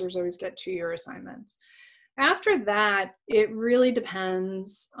 Entry-level officers always get 2-year assignments. After that, it really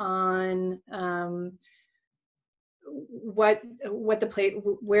depends on where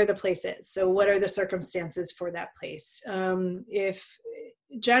the place is. So what are the circumstances for that place? If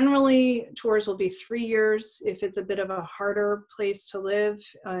generally tours will be 3 years. If it's a bit of a harder place to live,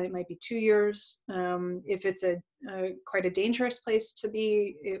 it might be 2 years. If it's quite a dangerous place to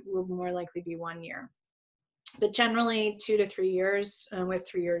be, it will more likely be 1 year. But generally 2 to 3 years, with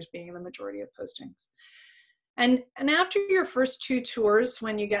 3 years being the majority of postings. And after your first 2 tours,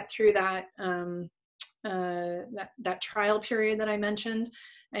 when you get through that that trial period that I mentioned,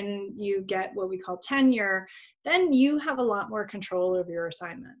 and you get what we call tenure, then you have a lot more control over your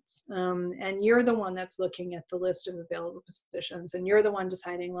assignments. And you're the one that's looking at the list of available positions, and you're the one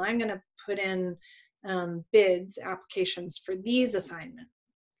deciding, well, I'm going to put in applications for these assignments.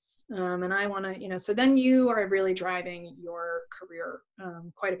 And I want to, so then you are really driving your career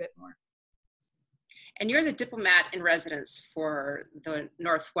quite a bit more. And you're the diplomat in residence for the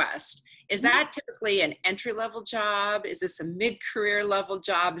Northwest. Is that typically an entry-level job? Is this a mid-career level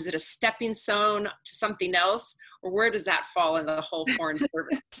job? Is it a stepping stone to something else? Or where does that fall in the whole Foreign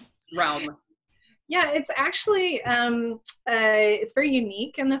Service realm? Yeah, it's actually, it's very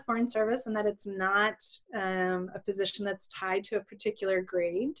unique in the Foreign Service in that it's not a position that's tied to a particular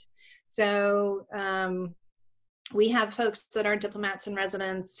grade. So we have folks that are diplomats in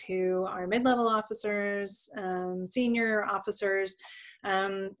residence who are mid-level officers, senior officers.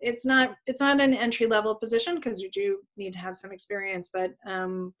 It's not an entry-level position because you do need to have some experience, but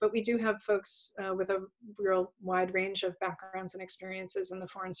we do have folks with a real wide range of backgrounds and experiences in the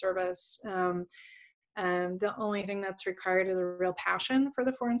Foreign Service. The only thing that's required is a real passion for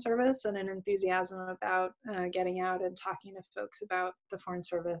the Foreign Service and an enthusiasm about getting out and talking to folks about the Foreign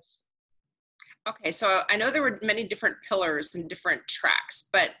Service. Okay, so I know there were many different pillars and different tracks,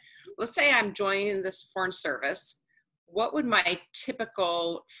 but let's say I'm joining this Foreign Service. What would my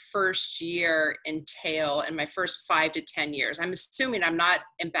typical first year entail in my first 5 to 10 years? I'm assuming I'm not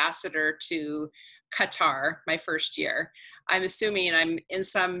ambassador to Qatar my first year. I'm assuming I'm in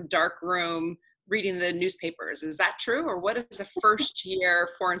some dark room reading the newspapers. Is that true? Or what is a first year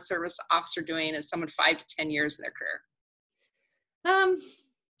Foreign Service officer doing as someone 5 to 10 years in their career?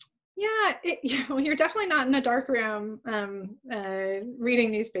 Yeah, you're definitely not in a dark room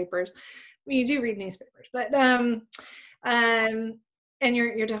reading newspapers. I mean, you do read newspapers, but and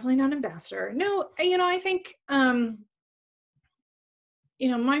you're definitely not an ambassador. No, I think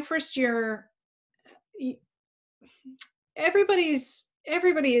my first year, everybody is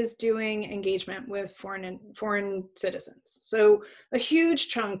doing engagement with foreign citizens. So a huge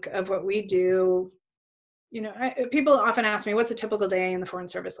chunk of what we do. People often ask me, what's a typical day in the Foreign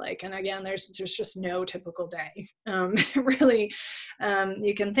Service like? And again, there's just no typical day. Really,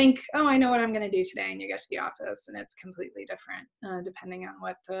 you can think, oh, I know what I'm going to do today, and you get to the office, and it's completely different depending on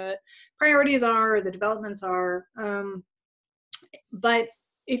what the priorities are or the developments are. But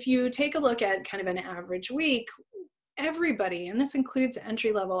if you take a look at kind of an average week, everybody, and this includes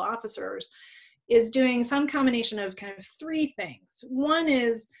entry-level officers, is doing some combination of kind of 3 things. One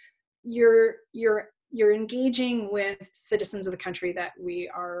is you're engaging with citizens of the country that we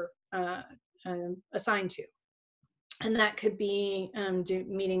are assigned to. And that could be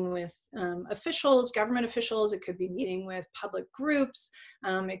meeting with officials, government officials. It could be meeting with public groups.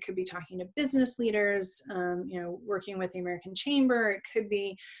 It could be talking to business leaders, working with the American Chamber. It could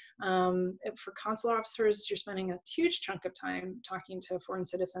be, for consular officers, you're spending a huge chunk of time talking to foreign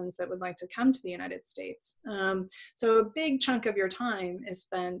citizens that would like to come to the United States. So a big chunk of your time is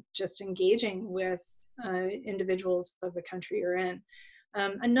spent just engaging with individuals of the country you're in.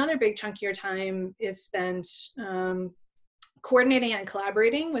 Another big chunk of your time is spent coordinating and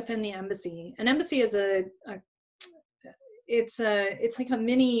collaborating within the embassy. An embassy is it's like a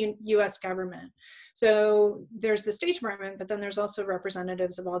mini US government. So there's the State Department, but then there's also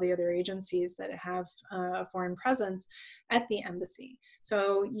representatives of all the other agencies that have a foreign presence at the embassy.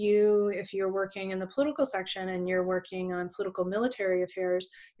 So if you're working in the political section and you're working on political military affairs,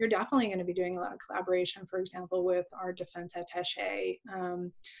 you're definitely going to be doing a lot of collaboration, for example, with our defense attaché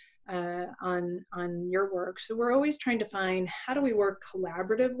on your work. So we're always trying to find, how do we work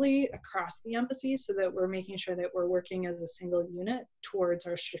collaboratively across the embassy so that we're making sure that we're working as a single unit towards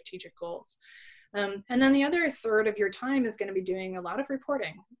our strategic goals. And then the other third of your time is going to be doing a lot of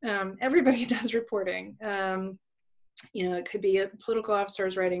reporting. Everybody does reporting. It could be political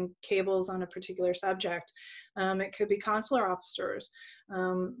officers writing cables on a particular subject. It could be consular officers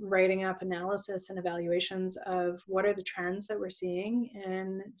writing up analysis and evaluations of what are the trends that we're seeing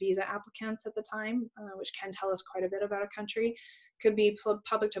in visa applicants at the time, which can tell us quite a bit about a country. Could be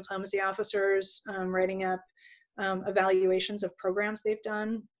public diplomacy officers writing up evaluations of programs they've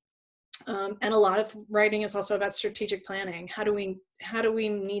done. And a lot of writing is also about strategic planning. How do we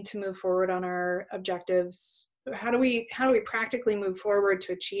need to move forward on our objectives? How do we practically move forward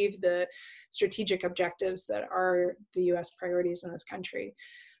to achieve the strategic objectives that are the U.S. priorities in this country?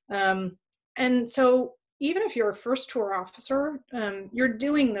 And so even if you're a first tour officer, you're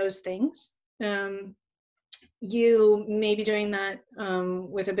doing those things. You may be doing that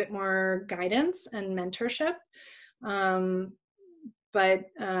with a bit more guidance and mentorship. But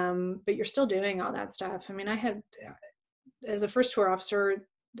you're still doing all that stuff. I mean, as a first tour officer,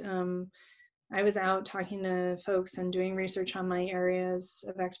 I was out talking to folks and doing research on my areas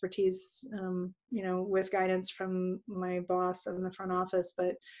of expertise, with guidance from my boss in the front office,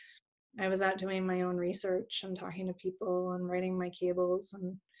 but I was out doing my own research and talking to people and writing my cables.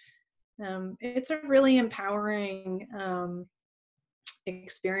 And it's a really empowering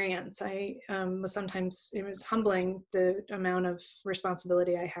experience. It was humbling, the amount of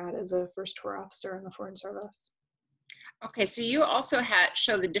responsibility I had as a first tour officer in the Foreign Service. Okay, so you also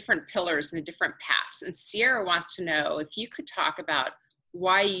show the different pillars and the different paths, and Sierra wants to know if you could talk about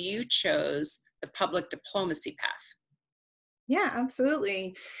why you chose the public diplomacy path. Yeah,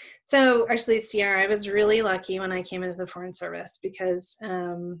 absolutely. So actually, Sierra, I was really lucky when I came into the Foreign Service because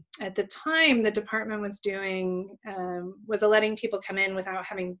at the time the department was letting people come in without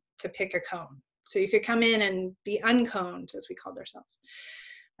having to pick a cone. So you could come in and be unconed, as we called ourselves.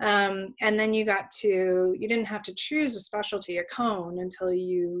 And then you didn't have to choose a specialty, a cone, until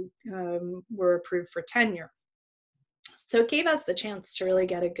you were approved for tenure. So it gave us the chance to really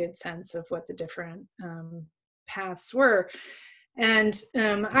get a good sense of what the different paths were. And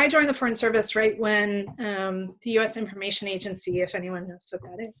I joined the Foreign Service right when the U.S. Information Agency, if anyone knows what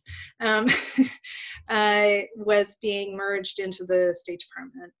that is, was being merged into the State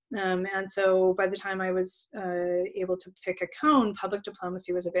Department. And so by the time I was able to pick a cone, public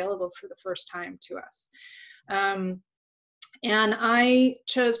diplomacy was available for the first time to us. And I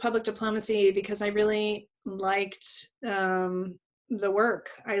chose public diplomacy because I really liked the work.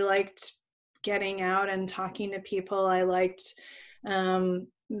 I liked getting out and talking to people. I liked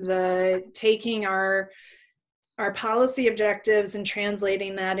taking our policy objectives and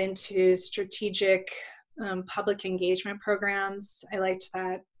translating that into strategic public engagement programs. I liked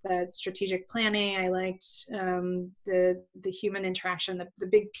that strategic planning. I liked the human interaction, the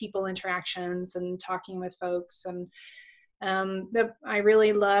big people interactions and talking with folks. And I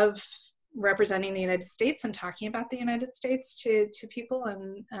really love representing the United States and talking about the United States to people,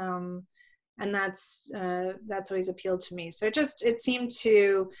 and that's always appealed to me. So it seemed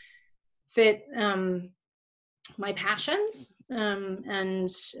to fit my passions,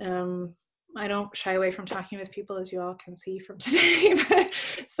 and I don't shy away from talking with people, as you all can see from today.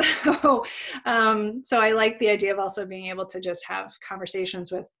 So I like the idea of also being able to just have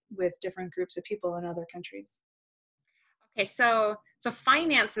conversations with different groups of people in other countries. Okay, so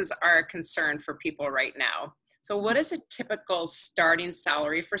finances are a concern for people right now. So what is a typical starting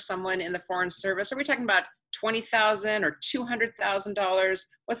salary for someone in the Foreign Service? Are we talking about $20,000 or $200,000?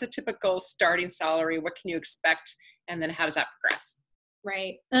 What's a typical starting salary? What can you expect? And then how does that progress?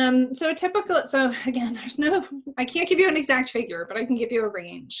 Right. So again, I can't give you an exact figure, but I can give you a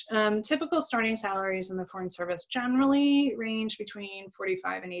range. Typical starting salaries in the Foreign Service generally range between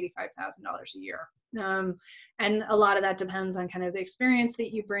 $45,000 and $85,000 a year. And a lot of that depends on kind of the experience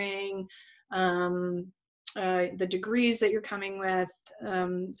that you bring, the degrees that you're coming with.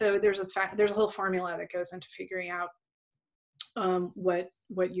 So there's a whole formula that goes into figuring out what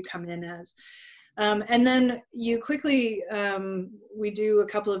you come in as. And then you quickly, we do a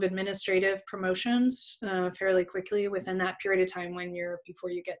couple of administrative promotions fairly quickly within that period of time before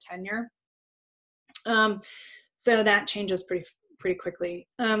you get tenure. So that changes pretty quickly.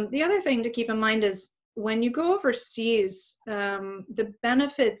 The other thing to keep in mind is when you go overseas, the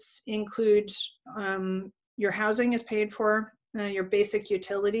benefits include your housing is paid for, your basic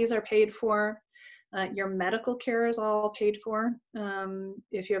utilities are paid for, your medical care is all paid for.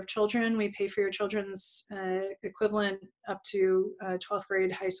 If you have children, we pay for your children's equivalent up to 12th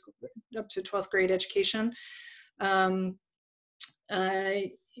grade high school, up to 12th grade education.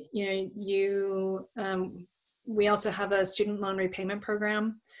 We also have a student loan repayment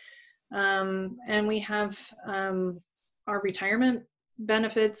program, and we have our retirement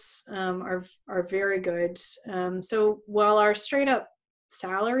benefits are very good. So while our straight up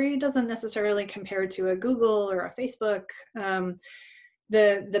salary doesn't necessarily compare to a Google or a Facebook,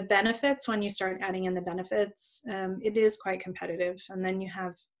 the benefits, when you start adding in the benefits, it is quite competitive. And then you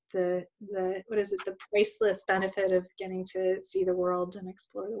have the what is it, the priceless benefit of getting to see the world and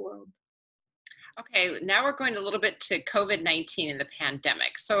explore the world. Okay, now we're going a little bit to COVID-19 and the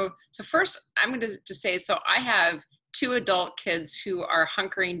pandemic. So first I'm going to say, so I have 2 adult kids who are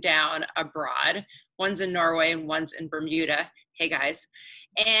hunkering down abroad. One's in Norway and one's in Bermuda. Hey guys.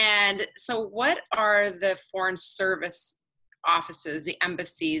 And so what are the foreign service offices, the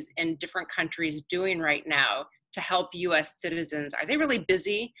embassies in different countries doing right now to help US citizens? Are they really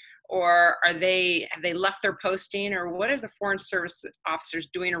busy, or have they left their posting, or what are the foreign service officers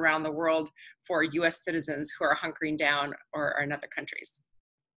doing around the world for US citizens who are hunkering down or are in other countries?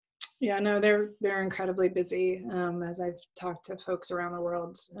 Yeah, no, they're incredibly busy, as I've talked to folks around the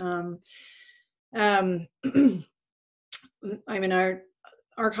world. I mean,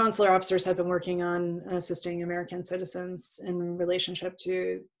 our consular officers have been working on assisting American citizens in relationship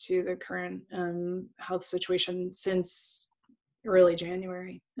to the current health situation since early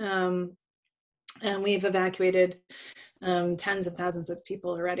January. And we've evacuated tens of thousands of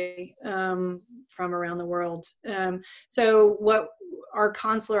people already from around the world. So what our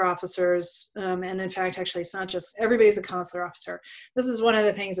consular officers, and in fact, actually, it's not just everybody's a consular officer. This is one of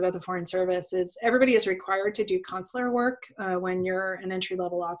the things about the Foreign Service is everybody is required to do consular work when you're an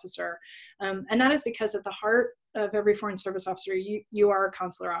entry-level officer. And that is because at the heart of every Foreign Service officer, you are a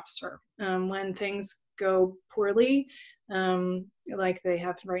consular officer. When things go poorly, like they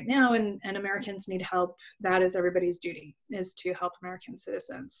have right now, and Americans need help, that is everybody's duty, is to help American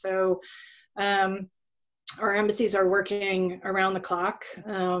citizens. So our embassies are working around the clock.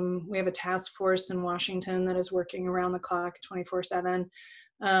 We have a task force in Washington that is working around the clock 24/7,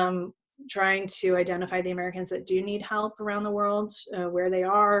 trying to identify the Americans that do need help around the world, where they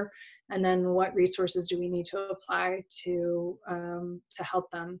are, and then what resources do we need to apply to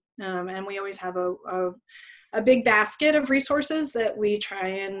help them. And we always have a big basket of resources that we try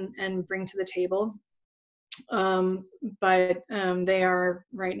and bring to the table. But they are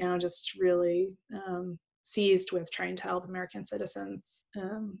right now just really seized with trying to help American citizens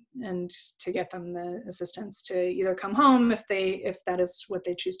and to get them the assistance to either come home if that is what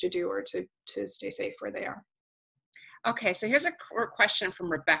they choose to do, or to stay safe where they are. Okay, so here's a question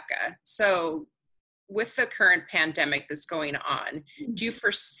from Rebecca. So with the current pandemic that's going on, do you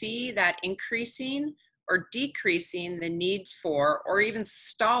foresee that increasing or decreasing the needs for, or even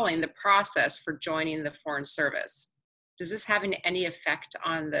stalling the process for joining the Foreign Service? Does this have any effect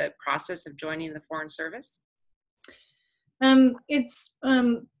on the process of joining the Foreign Service? It's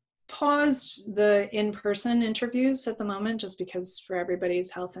paused the in-person interviews at the moment, just because for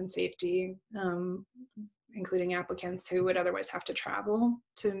everybody's health and safety, including applicants who would otherwise have to travel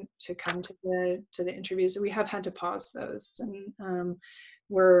to come to the interviews. We have had to pause those, and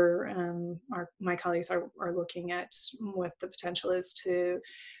my colleagues are looking at what the potential is to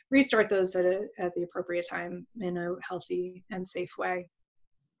restart those at the appropriate time in a healthy and safe way.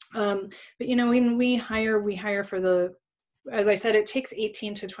 But when we hire for as I said, it takes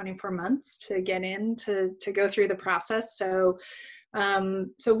 18 to 24 months to get in to go through the process. So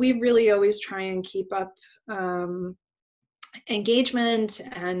we really always try and keep up engagement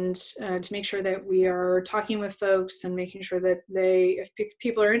and to make sure that we are talking with folks and making sure that if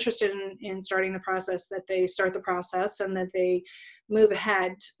people are interested in starting the process, that they start the process and that they move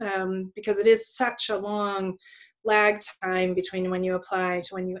ahead, because it is such a long lag time between when you apply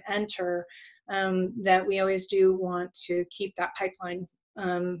to when you enter, that we always do want to keep that pipeline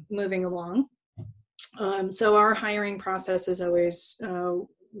moving along. So our hiring process is always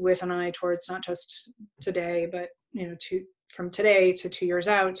with an eye towards not just today, but from today to 2 years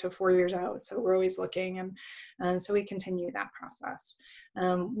out to 4 years out. So we're always looking, and so we continue that process.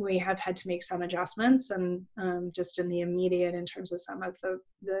 We have had to make some adjustments, and just in the immediate in terms of some of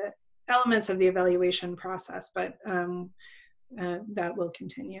the elements of the evaluation process, but that will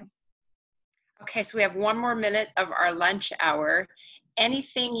continue. Okay, so we have one more minute of our lunch hour.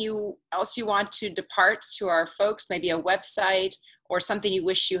 Anything else you want to depart to our folks, maybe a website or something you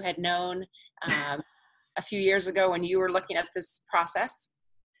wish you had known a few years ago when you were looking at this process?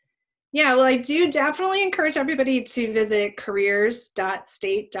 Yeah, well, I do definitely encourage everybody to visit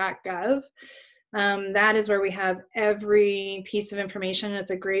careers.state.gov. That is where we have every piece of information.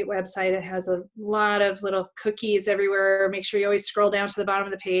 It's a great website. It has a lot of little cookies everywhere. Make sure you always scroll down to the bottom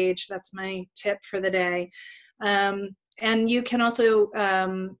of the page. That's my tip for the day. And you can also,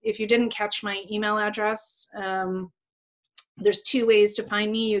 if you didn't catch my email address, there's two ways to find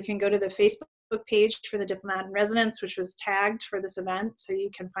me. You can go to the Facebook page for the Diplomat in Residence, which was tagged for this event, so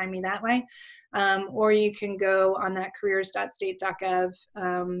you can find me that way. Or you can go on that careers.state.gov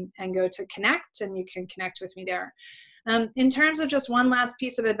and go to connect, and you can connect with me there. In terms of just one last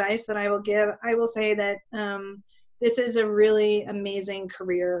piece of advice that I will give, I will say that this is a really amazing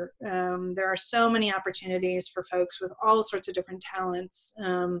career. There are so many opportunities for folks with all sorts of different talents.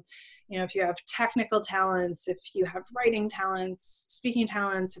 You know, if you have technical talents, if you have writing talents, speaking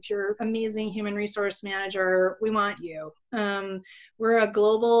talents, if you're an amazing human resource manager, we want you. We're a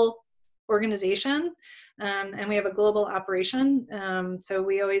global organization, and we have a global operation. So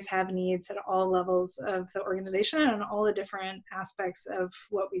we always have needs at all levels of the organization and all the different aspects of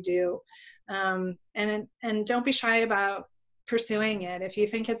what we do. And don't be shy about pursuing it. If you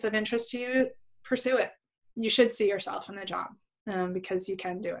think it's of interest to you, pursue it. You should see yourself in the job because you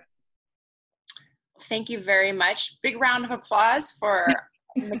can do it. Thank you very much. Big round of applause for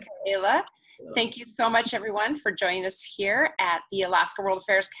Micaela. Thank you so much, everyone, for joining us here at the Alaska World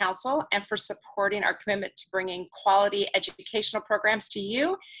Affairs Council and for supporting our commitment to bringing quality educational programs to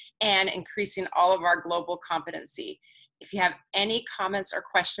you and increasing all of our global competency. If you have any comments or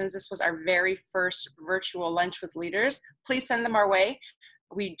questions, this was our very first virtual lunch with leaders. Please send them our way.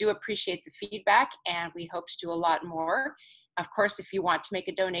 We do appreciate the feedback, and we hope to do a lot more. Of course, if you want to make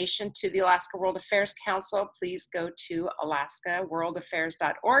a donation to the Alaska World Affairs Council, please go to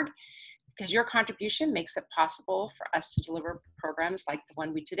alaskaworldaffairs.org, because your contribution makes it possible for us to deliver programs like the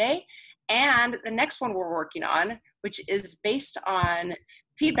one we today and the next one we're working on, which is based on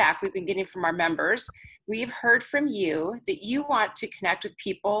feedback we've been getting from our members. We've heard from you that you want to connect with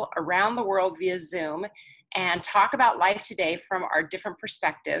people around the world via Zoom and talk about life today from our different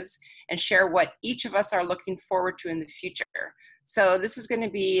perspectives and share what each of us are looking forward to in the future. So this is going to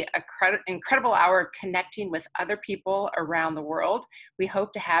be an incredible hour of connecting with other people around the world. We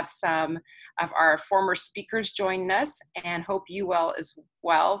hope to have some of our former speakers joining us and hope you will as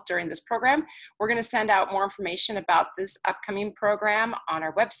well during this program. We're going to send out more information about this upcoming program on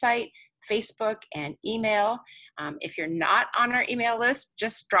our website, Facebook, and email. If you're not on our email list,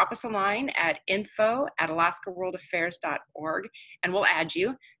 just drop us a line at info@alaskaworldaffairs.org and we'll add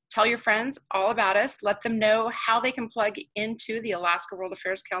you. Tell your friends all about us. Let them know how they can plug into the Alaska World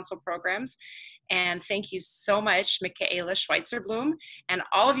Affairs Council programs. And thank you so much, Micaela Schweitzer-Bluhm, and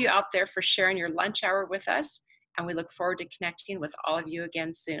all of you out there for sharing your lunch hour with us. And we look forward to connecting with all of you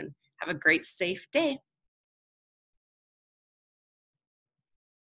again soon. Have a great, safe day.